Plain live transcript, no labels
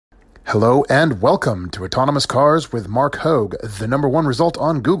Hello and welcome to Autonomous Cars with Mark Hogue, the number one result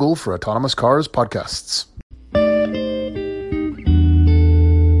on Google for autonomous cars podcasts.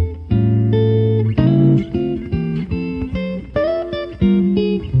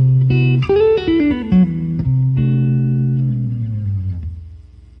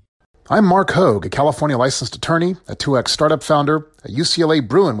 I'm Mark Hogue, a California licensed attorney, a 2X startup founder, a UCLA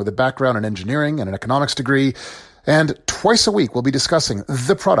Bruin with a background in engineering and an economics degree, and twice a week we'll be discussing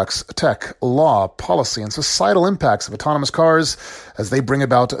the products, tech, law, policy, and societal impacts of autonomous cars as they bring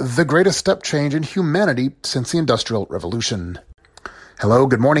about the greatest step change in humanity since the Industrial Revolution. Hello,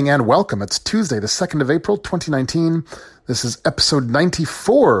 good morning, and welcome. It's Tuesday, the 2nd of April, 2019. This is episode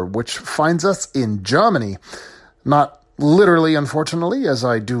 94, which finds us in Germany. Not literally, unfortunately, as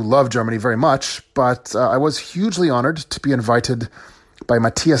I do love Germany very much, but I was hugely honored to be invited by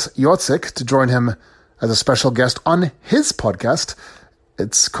Matthias Jorzig to join him as a special guest on his podcast.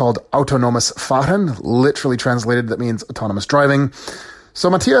 It's called Autonomes Fahren, literally translated, that means autonomous driving. So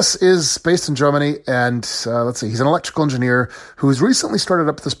Matthias is based in Germany, and he's an electrical engineer who's recently started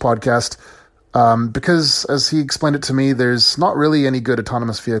up this podcast because, as he explained it to me, there's not really any good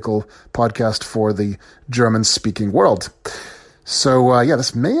autonomous vehicle podcast for the German-speaking world. So,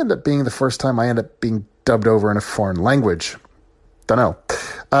 this may end up being the first time I end up being dubbed over in a foreign language. Don't know.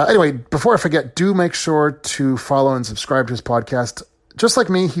 Anyway, before I forget, do make sure to follow and subscribe to his podcast. Just like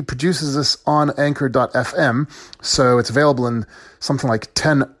me, he produces this on Anchor.fm, so it's available in something like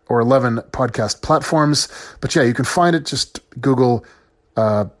 10 or 11 podcast platforms. But yeah, you can find it. Just Google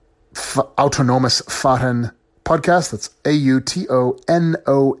Autonomes Fahren podcast. That's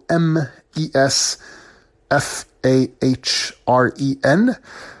AUTONOMESFAHREN.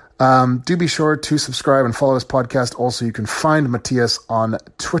 Do be sure to subscribe and follow his podcast. Also, you can find Matthias on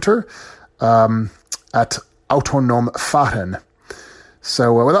Twitter at Autonome Fahren.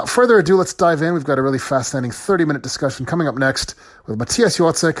 So without further ado, let's dive in. We've got a really fascinating 30-minute discussion coming up next with Matthias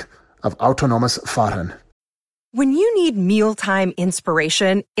Jorzig of Autonomes Fahren. When you need mealtime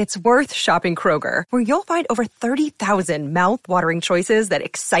inspiration, it's worth shopping Kroger, where you'll find over 30,000 mouth-watering choices that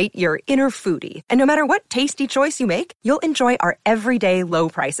excite your inner foodie. And no matter what tasty choice you make, you'll enjoy our everyday low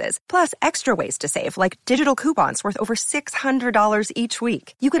prices, plus extra ways to save, like digital coupons worth over $600 each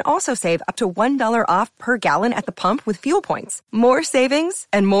week. You can also save up to $1 off per gallon at the pump with fuel points. More savings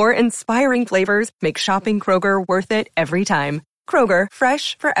and more inspiring flavors make shopping Kroger worth it every time. Kroger,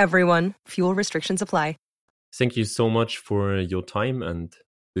 fresh for everyone. Fuel restrictions apply. Thank you so much for your time and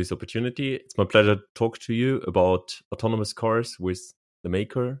this opportunity. It's my pleasure to talk to you about autonomous cars with the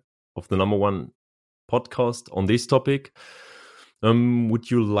maker of the number one podcast on this topic.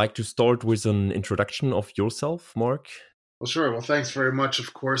 Would you like to start with an introduction of yourself, Mark? Well, sure. Well, thanks very much,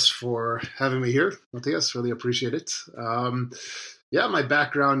 of course, for having me here, Matthias. Really appreciate it. My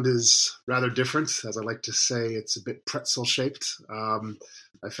background is rather different. As I like to say, it's a bit pretzel-shaped.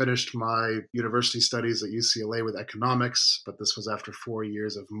 I finished my university studies at UCLA with economics, but this was after 4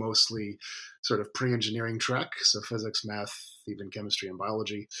 years of mostly sort of pre-engineering track, so physics, math, even chemistry and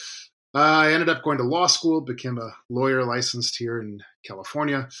biology. I ended up going to law school, became a lawyer licensed here in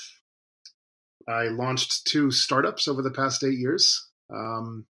California. I launched 2 startups over the past 8 years.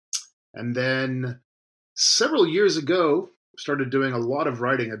 And then several years ago, started doing a lot of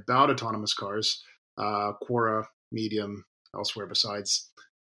writing about autonomous cars, Quora, Medium, elsewhere besides.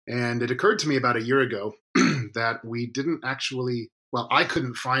 And it occurred to me about a year ago that we didn't actually, I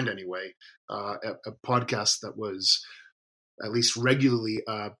couldn't find anyway, a podcast that was at least regularly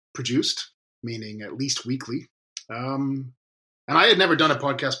produced, meaning at least weekly. And I had never done a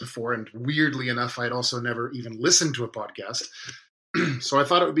podcast before, and weirdly enough, I had also never even listened to a podcast. So I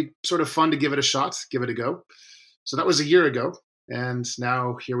thought it would be sort of fun to give it a shot, give it a go. So that was a year ago, and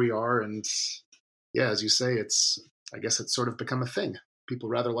now here we are. And yeah, as you say, I guess it's sort of become a thing. People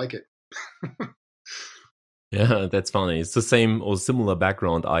rather like it. Yeah, that's funny. It's the same or similar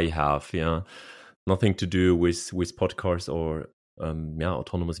background I have. Yeah, nothing to do with podcasts or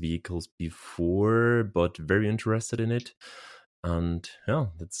autonomous vehicles before, but very interested in it. And yeah,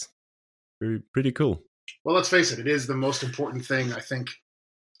 that's pretty cool. Well, let's face it, it is the most important thing, I think,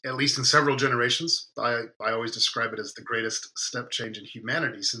 at least in several generations. I always describe it as the greatest step change in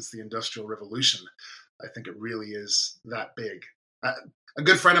humanity since the Industrial Revolution. I think it really is that big. A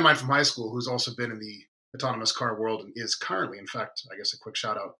good friend of mine from high school who's also been in the autonomous car world and is currently, in fact, I guess a quick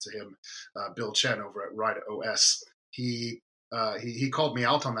shout out to him, Bill Chen over at Ride OS. He called me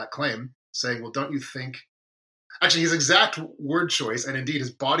out on that claim, saying, well, don't you think... Actually, his exact word choice, and indeed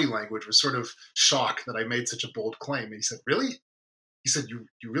his body language, was sort of shock that I made such a bold claim. And he said, really? He said, you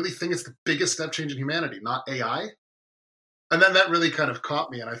really think it's the biggest step change in humanity, not AI? And then that really kind of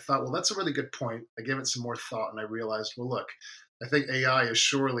caught me, and I thought, well, that's a really good point. I gave it some more thought, and I realized, well, look, I think AI is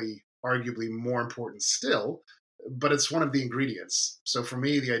surely arguably more important still, but it's one of the ingredients. So for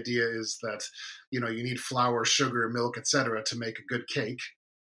me, the idea is that, you need flour, sugar, milk, etc., to make a good cake.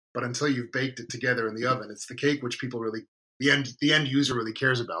 But until you've baked it together in the oven, it's the cake which people really, the end user really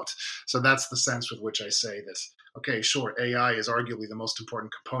cares about. So that's the sense with which I say that, okay, sure, AI is arguably the most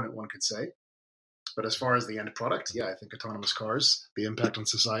important component, one could say. But as far as the end product, yeah, I think autonomous cars, the impact on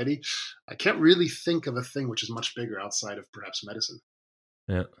society, I can't really think of a thing which is much bigger outside of perhaps medicine.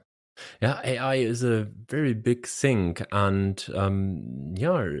 Yeah. Yeah, AI is a very big thing, and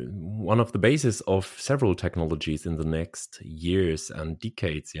one of the bases of several technologies in the next years and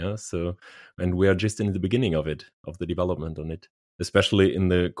decades. Yeah, so and we are just in the beginning of it, of the development on it, especially in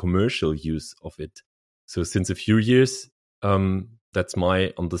the commercial use of it. So since a few years, that's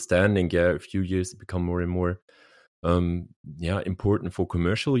my understanding. Yeah, a few years it become more and more, important for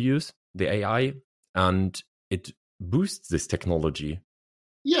commercial use, the AI, and it boosts this technology.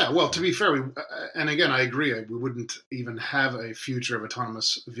 Yeah, well, to be fair, and again, I agree, we wouldn't even have a future of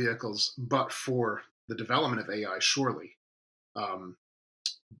autonomous vehicles but for the development of AI, surely. Um,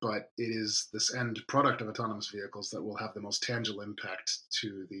 but it is this end product of autonomous vehicles that will have the most tangible impact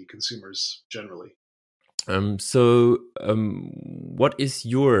to the consumers generally. What is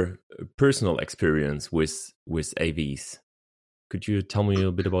your personal experience with AVs? Could you tell me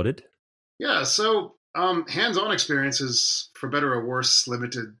a bit about it? Yeah, so hands-on experiences, for better or worse,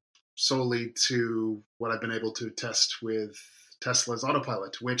 limited solely to what I've been able to test with Tesla's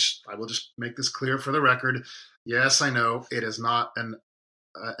Autopilot, which I will just make this clear for the record. Yes, I know it is not an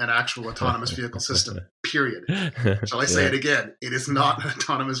actual autonomous vehicle system, period. Shall I say it again? It is not an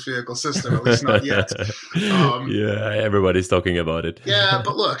autonomous vehicle system, at least not yet. Everybody's talking about it. Yeah,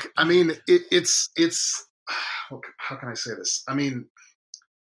 but look, I mean, it's how can I say this? I mean,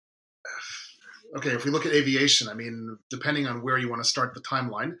 okay, if we look at aviation, I mean, depending on where you want to start the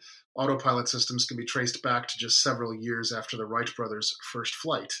timeline, autopilot systems can be traced back to just several years after the Wright brothers' first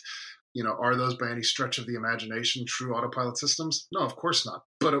flight. Are those by any stretch of the imagination true autopilot systems? No, of course not.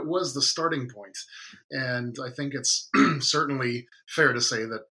 But it was the starting point. And I think it's certainly fair to say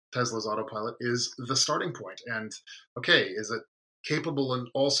that Tesla's Autopilot is the starting point. And okay, is it capable in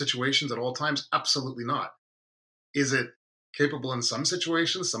all situations at all times? Absolutely not. Is it capable in some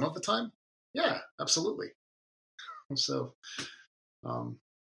situations, some of the time? Yeah, absolutely. So, and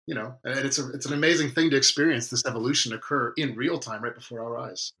it's an amazing thing to experience this evolution occur in real time right before our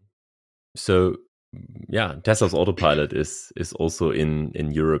eyes. So, yeah, Tesla's Autopilot is also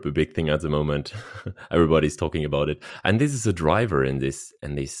in Europe a big thing at the moment. Everybody's talking about it, and this is a driver in this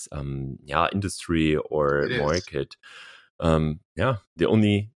industry or market. The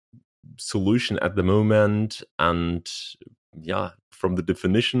only solution at the moment, and from the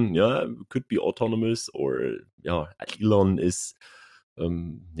definition, could be autonomous, or Elon is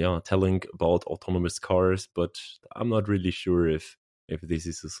telling about autonomous cars, but I'm not really sure if this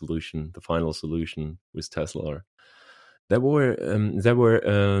is a solution, the final solution with Tesla. There were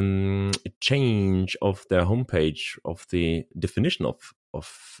a change of their homepage of the definition of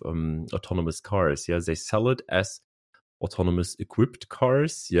autonomous cars. Yeah, they sell it as autonomous equipped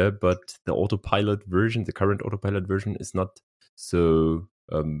cars. Yeah, but the autopilot version, the current autopilot version, is not so.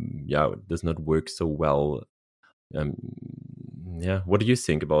 It does not work so well. What do you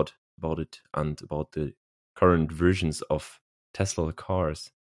think about it and about the current versions of Tesla cars?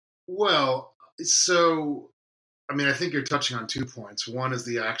 Well, so I mean, I think you're touching on 2 points. One is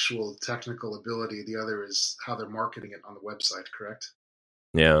the actual technical ability. The other is how they're marketing it on the website, correct?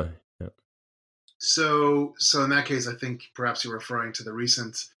 Yeah. So in that case, I think perhaps you're referring to the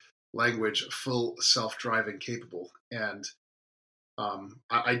recent language, full self-driving capable. And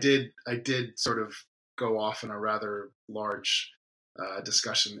I did sort of go off in a rather large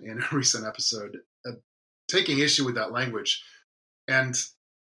discussion in a recent episode, taking issue with that language. And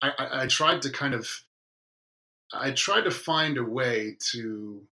I tried to find a way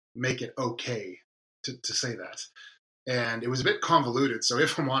to make it okay to say that. And it was a bit convoluted. So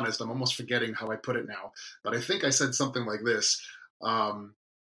if I'm honest, I'm almost forgetting how I put it now. But I think I said something like this.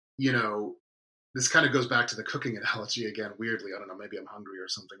 This kind of goes back to the cooking analogy again, weirdly. I don't know, maybe I'm hungry or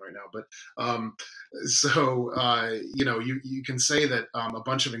something right now. But you can say that a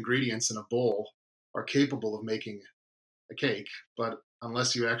bunch of ingredients in a bowl are capable of making a cake, but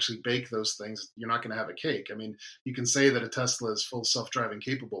unless you actually bake those things, you're not going to have a cake. I mean, you can say that a Tesla is full self-driving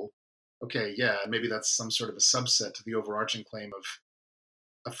capable. Okay, yeah, maybe that's some sort of a subset to the overarching claim of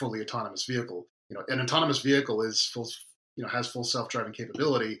a fully autonomous vehicle. An autonomous vehicle is has full self-driving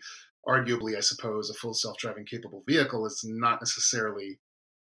capability, arguably, I suppose, a full self-driving capable vehicle is not necessarily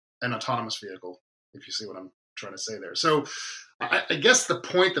an autonomous vehicle, if you see what I'm trying to say there. So I guess the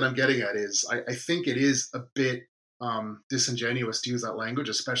point that I'm getting at is I think it is a bit disingenuous to use that language,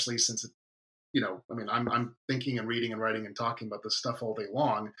 especially since it, I mean, I'm thinking and reading and writing and talking about this stuff all day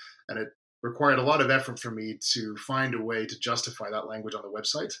long, and it required a lot of effort for me to find a way to justify that language on the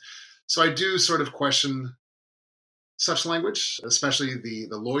website. So I do sort of question such language, especially the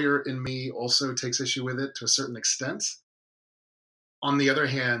lawyer in me also takes issue with it to a certain extent. On the other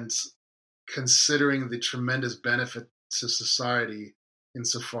hand, considering the tremendous benefit to society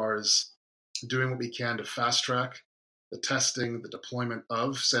insofar as doing what we can to fast track the testing, the deployment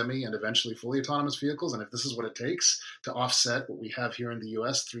of semi and eventually fully autonomous vehicles. And if this is what it takes to offset what we have here in the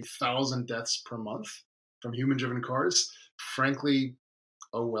US, 3,000 deaths per month from human-driven cars, frankly,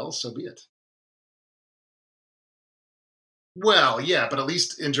 oh well, so be it. Well, yeah, but at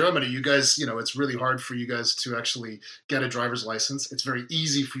least in Germany, you guys, it's really hard for you guys to actually get a driver's license. It's very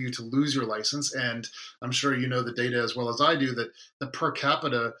easy for you to lose your license. And I'm sure you know the data as well as I do that the per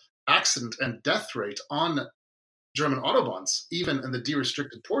capita accident and death rate on German autobahns, even in the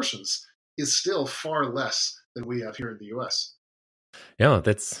de-restricted portions, is still far less than we have here in the US. Yeah,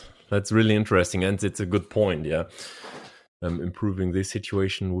 that's really interesting. And it's a good point. Yeah. Improving this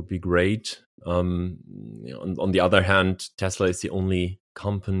situation would be great. On the other hand, Tesla is the only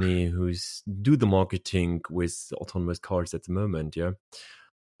company who's do the marketing with autonomous cars at the moment. Yeah,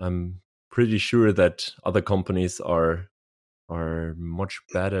 I'm pretty sure that other companies are much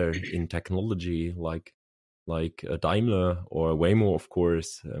better in technology, like Daimler or Waymo, of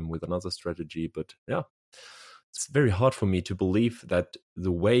course, with another strategy. But yeah, it's very hard for me to believe that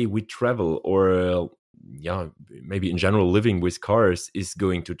the way we travel or maybe in general living with cars is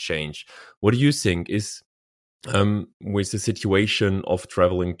going to change. What do you think is with the situation of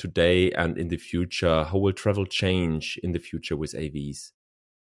traveling today and in the future, how will travel change in the future with AVs?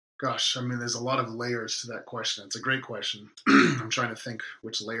 Gosh, I mean, there's a lot of layers to that question. It's a great question. I'm trying to think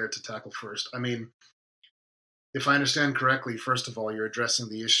which layer to tackle first. I mean, if I understand correctly, first of all, you're addressing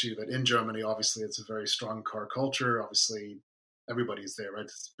the issue that in Germany, obviously, it's a very strong car culture. Obviously, everybody's there, right?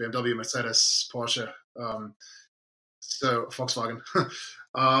 It's BMW, Mercedes, Porsche, so Volkswagen.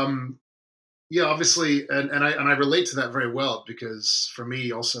 Yeah, obviously, and I relate to that very well because for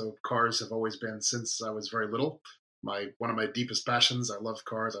me, also, cars have always been since I was very little. One of my deepest passions. I love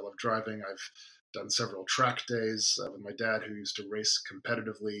cars. I love driving. I've done several track days with my dad, who used to race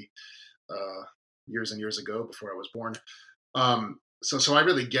competitively years and years ago before I was born. So I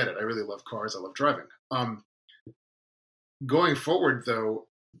really get it. I really love cars. I love driving. Going forward, though,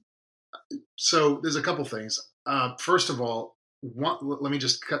 so there's a couple things. First of all, let me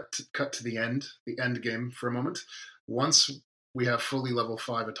just cut to the end game for a moment. Once we have fully level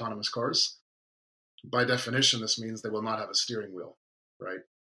 5 autonomous cars, by definition, this means they will not have a steering wheel, right?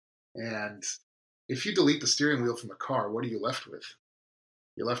 And if you delete the steering wheel from a car, what are you left with?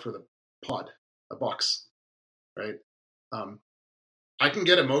 You're left with a pod, a box, right? I can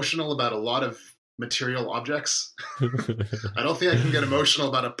get emotional about a lot of material objects. I don't think I can get emotional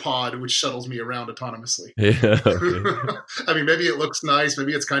about a pod which shuttles me around autonomously. Yeah, okay. I mean, maybe it looks nice,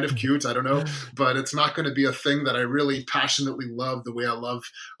 maybe it's kind of cute, I don't know, but it's not going to be a thing that I really passionately love the way I love,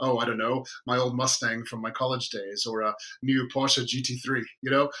 I don't know, my old Mustang from my college days or a new Porsche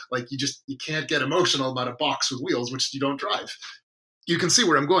GT3, like you can't get emotional about a box with wheels which you don't drive. You can see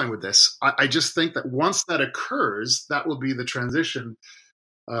where I'm going with this. I just think that once that occurs, that will be the transition.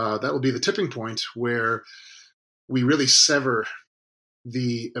 That will be the tipping point where we really sever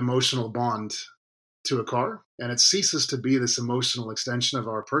the emotional bond to a car, and it ceases to be this emotional extension of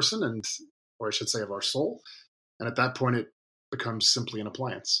our person, or I should say of our soul. And at that point, it becomes simply an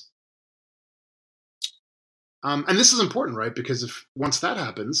appliance. And this is important, right? Because if once that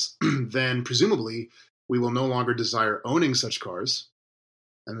happens, then presumably we will no longer desire owning such cars.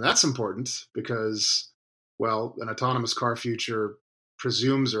 And that's important because, well, an autonomous car future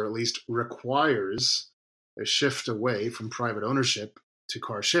presumes or at least requires a shift away from private ownership to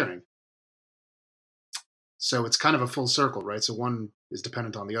car sharing. So it's kind of a full circle, right? So one is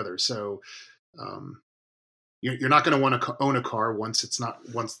dependent on the other. So you're not going to want to own a car once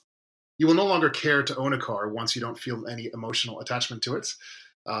you will no longer care to own a car once you don't feel any emotional attachment to it.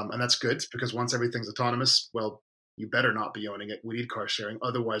 And that's good because once everything's autonomous, well, you better not be owning it. We need car sharing.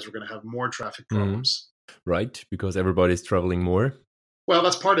 Otherwise, we're going to have more traffic problems. Right, because everybody's traveling more. Well,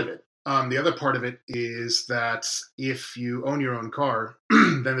 that's part of it. The other part of it is that if you own your own car,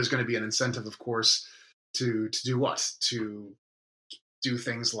 then there's going to be an incentive, of course, to do what? To do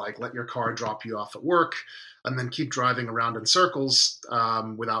things like let your car drop you off at work and then keep driving around in circles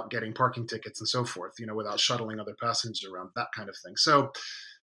without getting parking tickets and so forth, without shuttling other passengers around, that kind of thing. So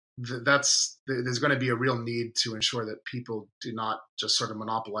there's going to be a real need to ensure that people do not just sort of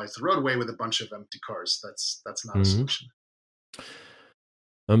monopolize the roadway with a bunch of empty cars. That's not a solution.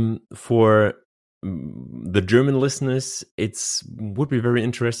 For the German listeners, would be very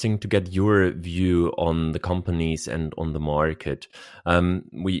interesting to get your view on the companies and on the market.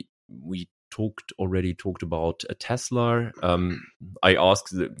 We already talked about Tesla. I asked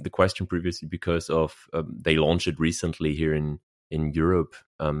the question previously because of they launched it recently here in Europe,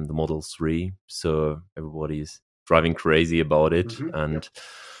 the Model 3. So everybody's driving crazy about it.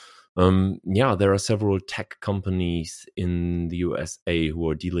 And there are several tech companies in the USA who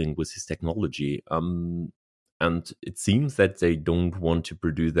are dealing with this technology. And it seems that they don't want to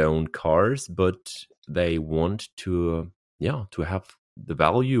produce their own cars, but they want to have the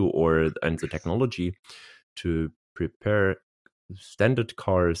value and the technology to prepare standard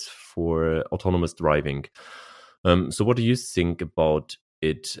cars for autonomous driving. So what do you think about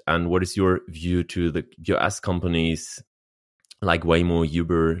it? And what is your view to the US companies like Waymo,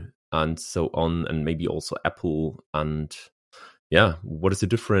 Uber, and so on, and maybe also Apple? And what is the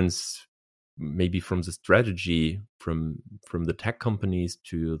difference maybe from the strategy from the tech companies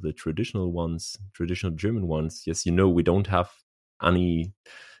to the traditional German ones? Yes, we don't have any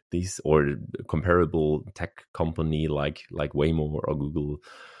these or comparable tech company like Waymo or Google.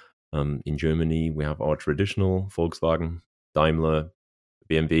 In Germany, we have our traditional Volkswagen, Daimler,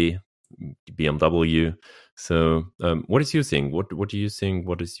 BMW. So, what is your thing? What do you think?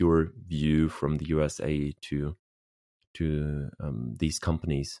 What is your view from the USA to these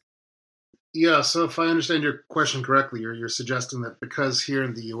companies? Yeah, so if I understand your question correctly, you're suggesting that because here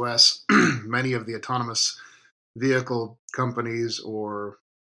in the US, many of the autonomous vehicle companies, or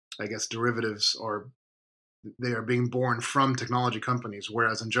I guess derivatives, they are being born from technology companies,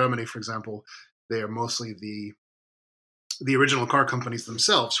 whereas in Germany, for example, they are mostly the original car companies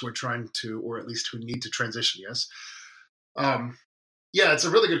themselves who are trying to, or at least who need to transition. Yes. It's a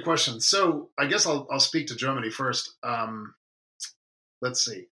really good question. So I guess I'll speak to Germany first. Let's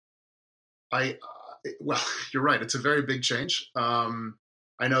see. Well, you're right. It's a very big change.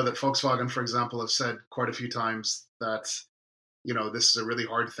 I know that Volkswagen, for example, have said quite a few times that this is a really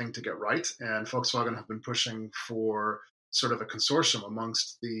hard thing to get right. And Volkswagen have been pushing for sort of a consortium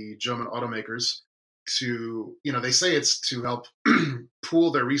amongst the German automakers to, they say it's to help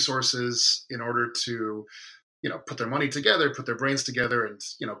pool their resources in order to, put their money together, put their brains together. And,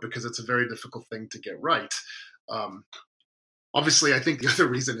 because it's a very difficult thing to get right. Obviously, I think the other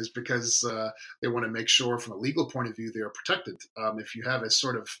reason is because they want to make sure from a legal point of view, they are protected. If you have a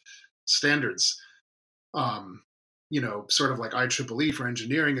sort of standards, sort of like IEEE for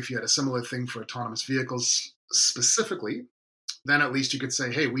engineering, if you had a similar thing for autonomous vehicles specifically, then at least you could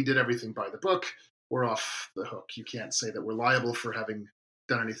say, hey, we did everything by the book. We're off the hook. You can't say that we're liable for having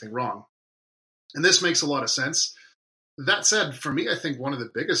done anything wrong. And this makes a lot of sense. That said, for me, I think one of the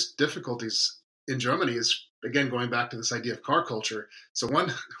biggest difficulties in Germany is, again, going back to this idea of car culture. So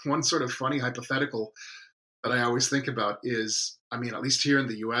one sort of funny hypothetical that I always think about is, at least here in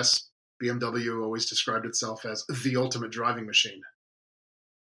the US, BMW always described itself as the ultimate driving machine.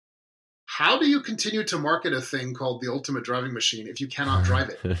 How do you continue to market a thing called the ultimate driving machine if you cannot drive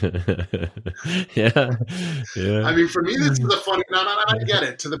it? Yeah. For me, this is a funny, I get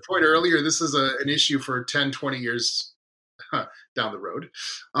it. To the point earlier, this is an issue for 10, 20 years down the road.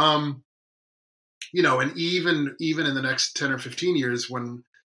 And even in the next 10 or 15 years, when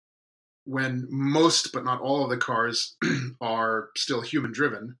most, but not all of the cars are still human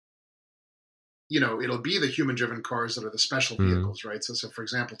driven, it'll be the human-driven cars that are the special vehicles, right? So for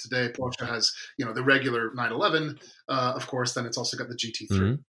example, today Porsche has, the regular 911, of course. Then it's also got the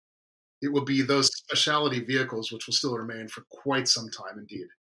GT3. It will be those specialty vehicles which will still remain for quite some time, indeed.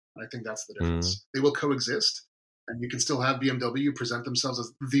 And I think that's the difference. They will coexist, and you can still have BMW present themselves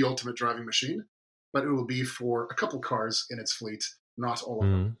as the ultimate driving machine, but it will be for a couple cars in its fleet, not all of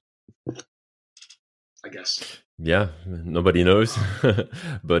them. I guess. Yeah, nobody knows,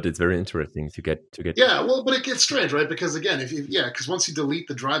 but it's very interesting to get. Yeah, well, but it gets strange, right? Because again, because once you delete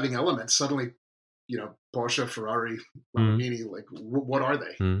the driving element, suddenly, Porsche, Ferrari, Lamborghini, like what are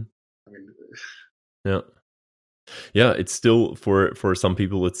they? Yeah, it's still for some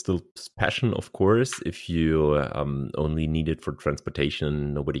people, it's still passion, of course. If you only need it for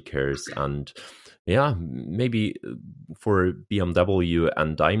transportation, nobody cares. And maybe for BMW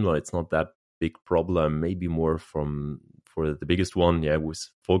and Daimler, it's not that big problem. Maybe more for the biggest one, with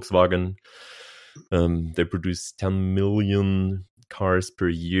Volkswagen. They produce 10 million cars per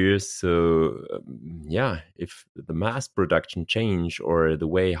year. So if the mass production change or the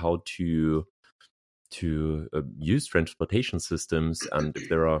way how to use transportation systems, and if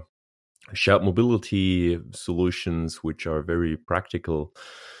there are shared mobility solutions which are very practical,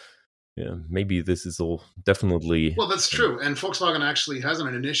 maybe this is all definitely. Well, that's true. And Volkswagen actually has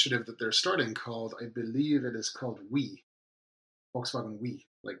an initiative that they're starting called, I believe it is called WE, Volkswagen WE,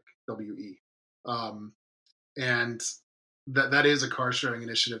 like WE. And that is a car sharing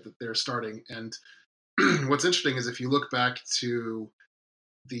initiative that they're starting. And what's interesting is if you look back to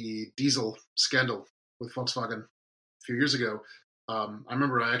the diesel scandal with Volkswagen a few years ago, I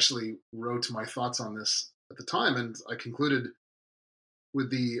remember I actually wrote my thoughts on this at the time, and I concluded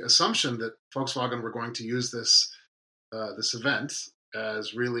with the assumption that Volkswagen were going to use this event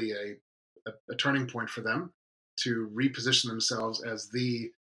as really a turning point for them to reposition themselves as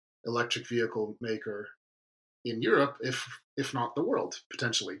the electric vehicle maker in Europe, if not the world,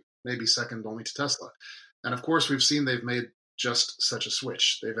 potentially, maybe second only to Tesla. And of course, we've seen they've made just such a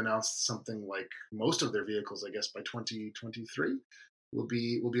switch. They've announced something like most of their vehicles, I guess, by 2023 will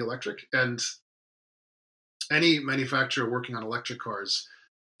be electric. And any manufacturer working on electric cars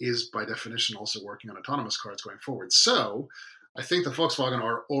is by definition also working on autonomous cars going forward. So I think the Volkswagen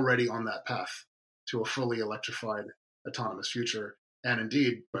are already on that path to a fully electrified autonomous future. And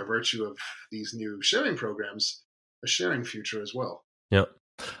indeed, by virtue of these new sharing programs, a sharing future as well. Yeah,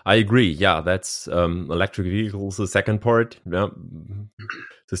 I agree. Yeah, that's electric vehicles, the second part. Yeah.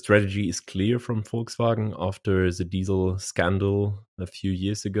 The strategy is clear from Volkswagen after the diesel scandal a few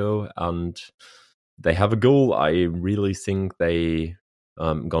years ago. And they have a goal. I really think they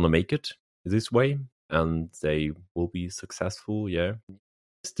gonna make it this way. And they will be successful, yeah.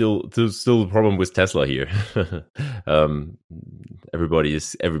 Still a problem with Tesla here. Everybody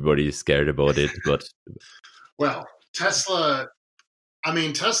is scared about it, but well, Tesla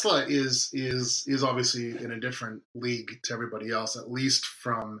is obviously in a different league to everybody else, at least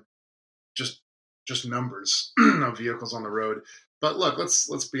from just numbers of vehicles on the road. But look,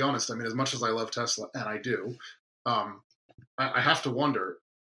 let's be honest. I mean, as much as I love Tesla, and I do, I have to wonder.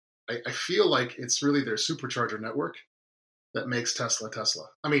 I feel like it's really their supercharger network that makes Tesla Tesla.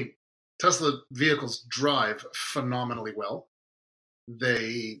 I mean, Tesla vehicles drive phenomenally well.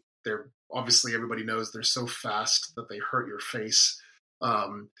 They're obviously, everybody knows they're so fast that they hurt your face.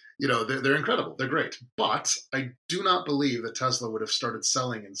 They're incredible. They're great. But I do not believe that Tesla would have started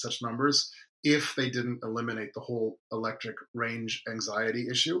selling in such numbers if they didn't eliminate the whole electric range anxiety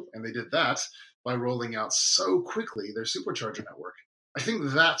issue. And they did that by rolling out so quickly their supercharger network. I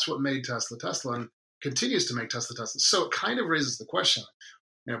think that's what made Tesla Tesla and continues to make Tesla Tesla. So it kind of raises the question.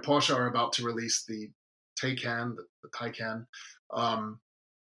 Porsche are about to release the Taycan, the Taycan.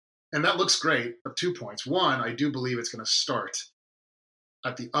 And that looks great, but 2 points. One, I do believe it's going to start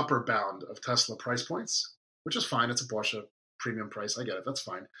at the upper bound of Tesla price points, which is fine. It's a Porsche premium price. I get it. That's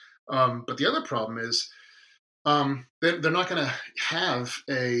fine. But the other problem is they're not going to have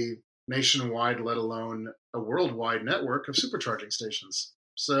a nationwide, let alone a worldwide network of supercharging stations.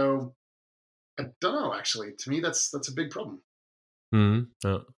 So I don't know, actually. To me, that's a big problem.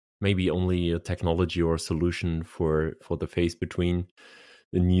 Maybe only a technology or a solution for the phase between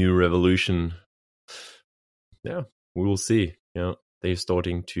the new revolution. Yeah, we will see. Yeah, they're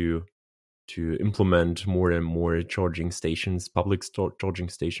starting to implement more and more charging stations, public charging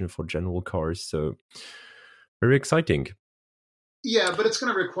station for general cars. So very exciting. Yeah, but it's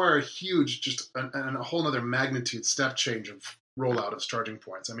going to require a huge, just a whole other magnitude step change of rollout of charging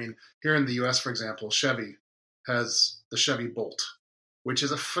points. I mean, here in the US, for example, Chevy has the Chevy Bolt, which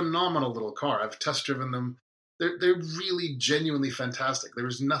is a phenomenal little car. I've test driven them. They're really genuinely fantastic. There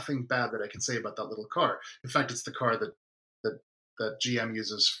is nothing bad that I can say about that little car. In fact, it's the car that GM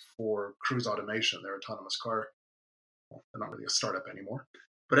uses for cruise automation, their autonomous car. Well, they're not really a startup anymore.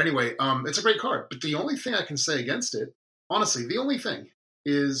 But anyway, it's a great car. But the only thing I can say against it, honestly, the only thing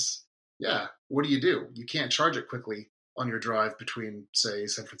is, what do? You can't charge it quickly on your drive between, say,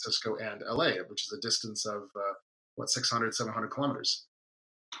 San Francisco and LA, which is a distance of, 600, 700 kilometers.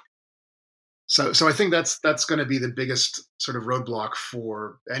 So I think that's going to be the biggest sort of roadblock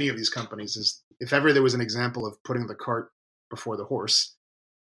for any of these companies, is if ever there was an example of putting the cart before the horse,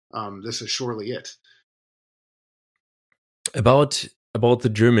 this is surely it. About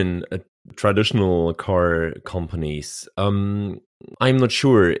the German traditional car companies, I'm not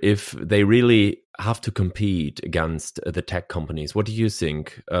sure if they really have to compete against the tech companies. What do you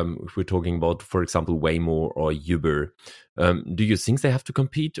think? If we're talking about, for example, Waymo or Uber, do you think they have to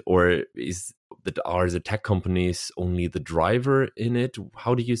compete, or are the tech companies only the driver in it?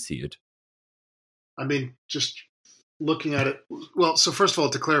 How do you see it? I mean, just looking at it, well, so first of all,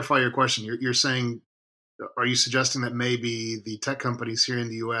 to clarify your question, you're saying, are you suggesting that maybe the tech companies here in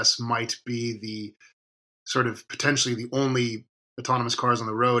the US might be the sort of potentially the only autonomous cars on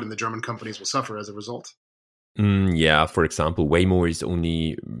the road, and the German companies will suffer as a result? Yeah, for example, Waymo is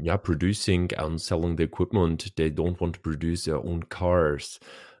only producing and selling the equipment. They don't want to produce their own cars.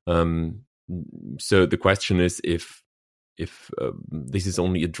 So the question is if this is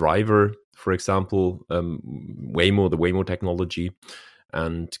only a driver, for example, Waymo, the Waymo technology,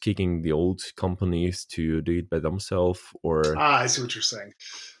 and kicking the old companies to do it by themselves, or I see what you're saying.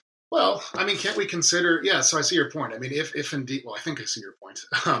 Well, I mean, can't we consider? Yeah, so I see your point. I mean, if indeed, well, I think I see your point.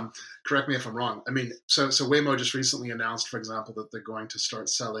 Correct me if I'm wrong. I mean, so Waymo just recently announced, for example, that they're going to start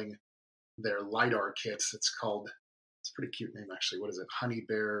selling their LiDAR kits. It's a pretty cute name, actually. What is it? Honey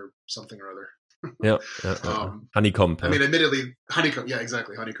Bear something or other. yeah. Honeycomb. I mean, admittedly, Honeycomb. Yeah,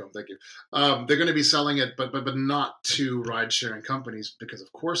 exactly, Honeycomb. Thank you. They're going to be selling it, but not to ride-sharing companies, because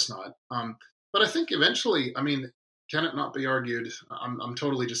of course not. But I think eventually, I mean, can it not be argued? I'm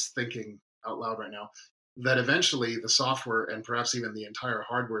totally just thinking out loud right now that eventually the software and perhaps even the entire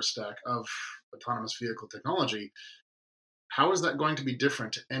hardware stack of autonomous vehicle technology, how is that going to be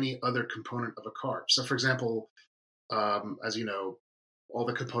different to any other component of a car? So, for example, as you know, all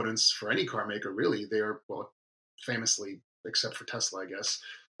the components for any car maker, really, they are, well, famously, except for Tesla, I guess,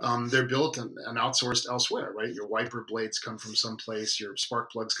 they're built and outsourced elsewhere, right? Your wiper blades come from someplace, your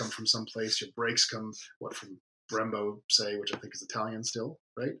spark plugs come from someplace, your brakes come, from Brembo, say, which I think is Italian still,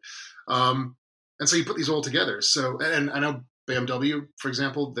 right? And so you put these all together. So, and I know BMW, for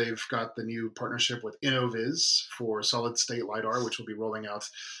example, they've got the new partnership with Innoviz for solid state LiDAR, which will be rolling out,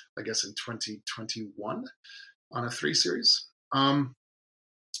 I guess, in 2021 on a 3 Series.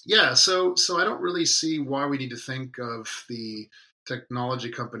 Yeah, so I don't really see why we need to think of the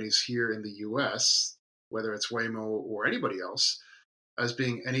technology companies here in the US, whether it's Waymo or anybody else, as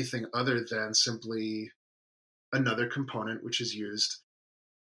being anything other than simply another component which is used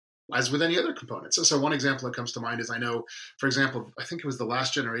as with any other component. So one example that comes to mind is, I know, for example, I think it was the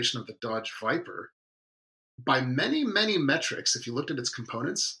last generation of the Dodge Viper. By many, many metrics, if you looked at its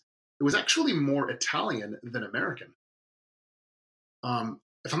components, it was actually more Italian than American.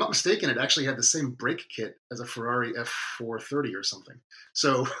 If I'm not mistaken, it actually had the same brake kit as a Ferrari F430 or something.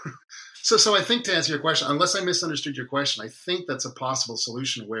 So I think, to answer your question, unless I misunderstood your question, I think that's a possible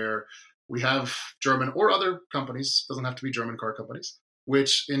solution where we have German or other companies, doesn't have to be German car companies,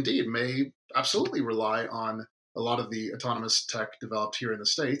 which indeed may absolutely rely on a lot of the autonomous tech developed here in the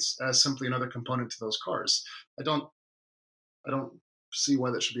States as simply another component to those cars. I don't see why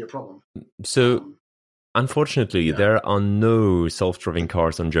that should be a problem. So, unfortunately, there are no self-driving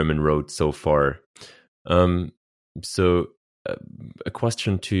cars on German roads so far. So, a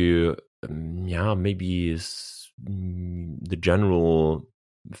question to, maybe is the general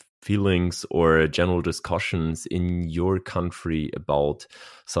feelings or general discussions in your country about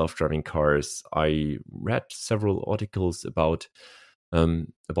self-driving cars. I read several articles about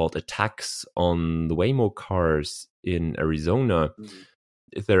attacks on the Waymo cars in Arizona. Mm-hmm.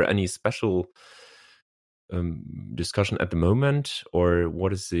 Is there any special discussion at the moment, or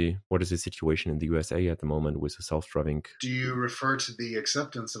what is the situation in the USA at the moment with the self-driving? Do you refer to the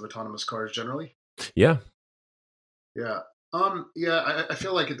acceptance of autonomous cars generally? Yeah. I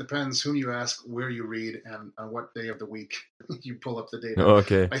feel like it depends whom you ask, where you read, and on what day of the week you pull up the data. Oh,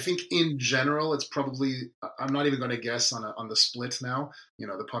 okay. I think in general, it's probably, I'm not even going to guess on the split now,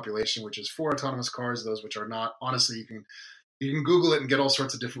 the population which is for autonomous cars, those which are not. Honestly, you can Google it and get all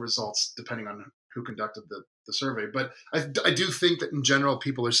sorts of different results depending on who conducted the survey. But I do think that in general,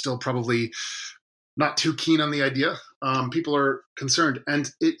 people are still probably not too keen on the idea. People are concerned, and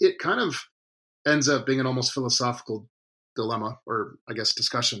it kind of ends up being an almost philosophical dilemma, or I guess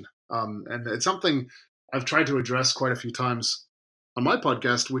discussion. And it's something I've tried to address quite a few times on my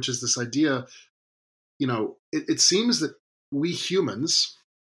podcast, which is this idea, it seems that we humans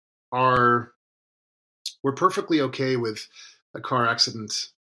we're perfectly okay with a car accident,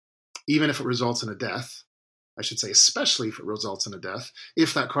 even if it results in a death. I should say, especially if it results in a death,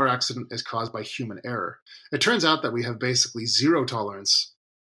 if that car accident is caused by human error. It turns out that we have basically zero tolerance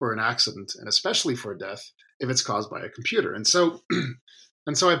for an accident, and especially for a death, if it's caused by a computer. And so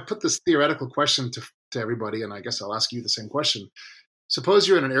I put this theoretical question to everybody, and I guess I'll ask you the same question. Suppose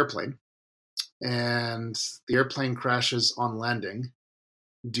you're in an airplane, and the airplane crashes on landing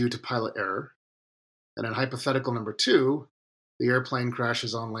due to pilot error. And in hypothetical number 2, the airplane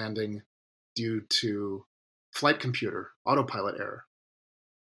crashes on landing due to flight computer autopilot error.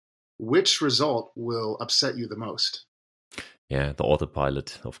 Which result will upset you the most? Yeah, the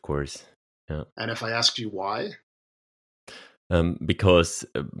autopilot, of course. Yeah. And if I asked you why? because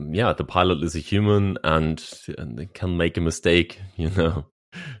the pilot is a human and they can make a mistake,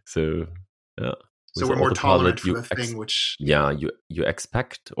 So yeah. So we're more tolerant for the thing which... you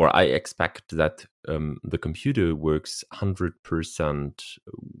expect, or I expect that the computer works 100%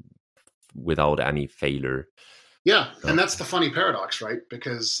 without any failure. Yeah, and that's the funny paradox, right?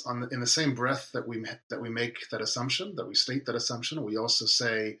 Because in the same breath that we make that assumption, that we state that assumption, we also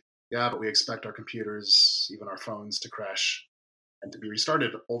say, yeah, but we expect our computers, even our phones, to crash and to be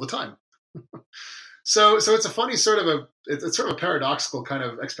restarted all the time. So it's a funny sort of it's sort of a paradoxical kind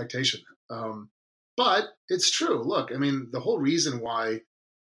of expectation. But it's true. Look, I mean, the whole reason why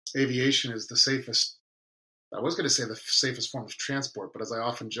aviation is the safest, I was going to say the safest form of transport, but as I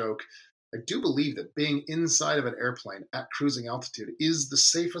often joke, I do believe that being inside of an airplane at cruising altitude is the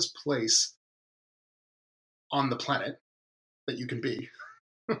safest place on the planet that you can be.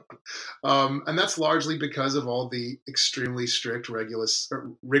 And that's largely because of all the extremely strict,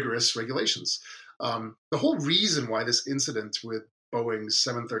 rigorous regulations. The whole reason why this incident with Boeing's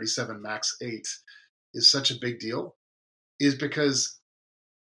 737 MAX 8 is such a big deal is because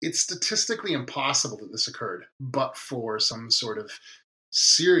it's statistically impossible that this occurred, but for some sort of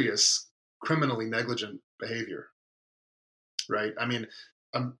serious criminally negligent behavior, right? I mean,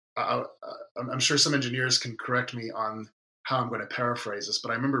 I'm sure some engineers can correct me on how I'm going to paraphrase this,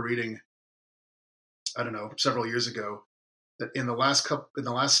 but I remember reading, I don't know, several years ago, that in the last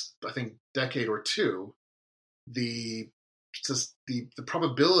I think decade or two, the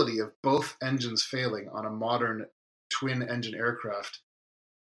probability of both engines failing on a modern twin engine aircraft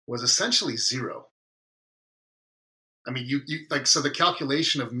was essentially zero. I mean, so the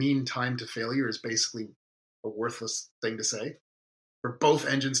calculation of mean time to failure is basically a worthless thing to say for both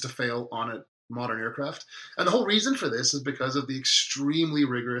engines to fail on a modern aircraft. And the whole reason for this is because of the extremely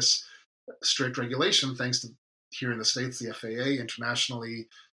rigorous, strict regulation, thanks to here in the States, the FAA, internationally,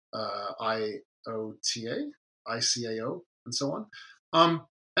 IOTA, ICAO, and so on.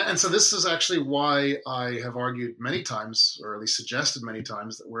 And so this is actually why I have argued many times, or at least suggested many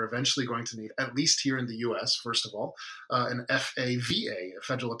times, that we're eventually going to need, at least here in the US, first of all, an FAVA, a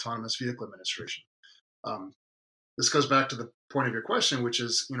Federal Autonomous Vehicle Administration. This goes back to the point of your question, which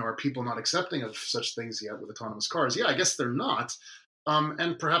is, are people not accepting of such things yet with autonomous cars? Yeah, I guess they're not,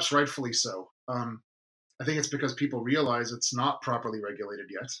 and perhaps rightfully so. I think it's because people realize it's not properly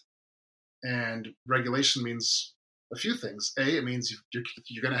regulated yet. And regulation means a few things. A, it means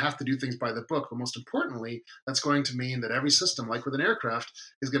you're going to have to do things by the book, but most importantly, that's going to mean that every system, like with an aircraft,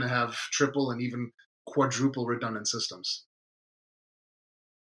 is going to have triple and even quadruple redundant systems.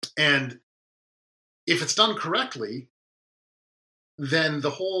 And if it's done correctly, then the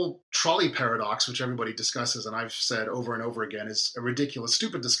whole trolley paradox, which everybody discusses, and I've said over and over again, is a ridiculous,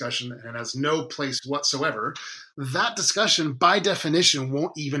 stupid discussion and has no place whatsoever. That discussion, by definition,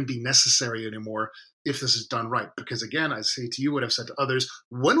 won't even be necessary anymore if this is done right. Because again, I say to you what I've said to others,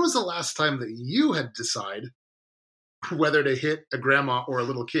 when was the last time that you had to decide whether to hit a grandma or a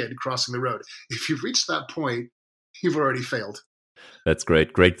little kid crossing the road? If you've reached that point, you've already failed. That's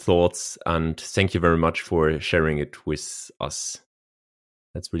great. Great thoughts. And thank you very much for sharing it with us.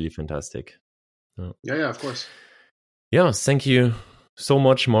 That's really fantastic. Yeah, of course. Yeah, thank you so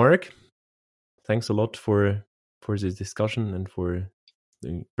much, Mark. Thanks a lot for this discussion and for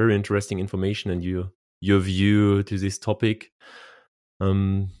the very interesting information and your view to this topic.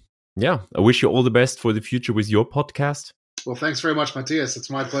 I wish you all the best for the future with your podcast. Well, thanks very much, Matthias. It's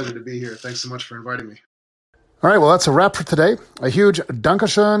my pleasure to be here. Thanks so much for inviting me. All right, well, that's a wrap for today. A huge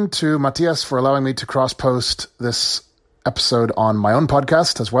Dankeschön to Matthias for allowing me to cross-post this episode on my own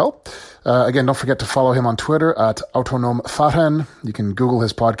podcast as well. Again, don't forget to follow him on Twitter at Autonom Fahren. You can Google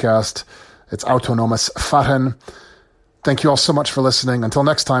his podcast. It's Autonomes Fahren. Thank you all so much for listening. Until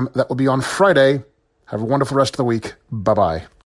next time, that will be on Friday. Have a wonderful rest of the week. Bye-bye.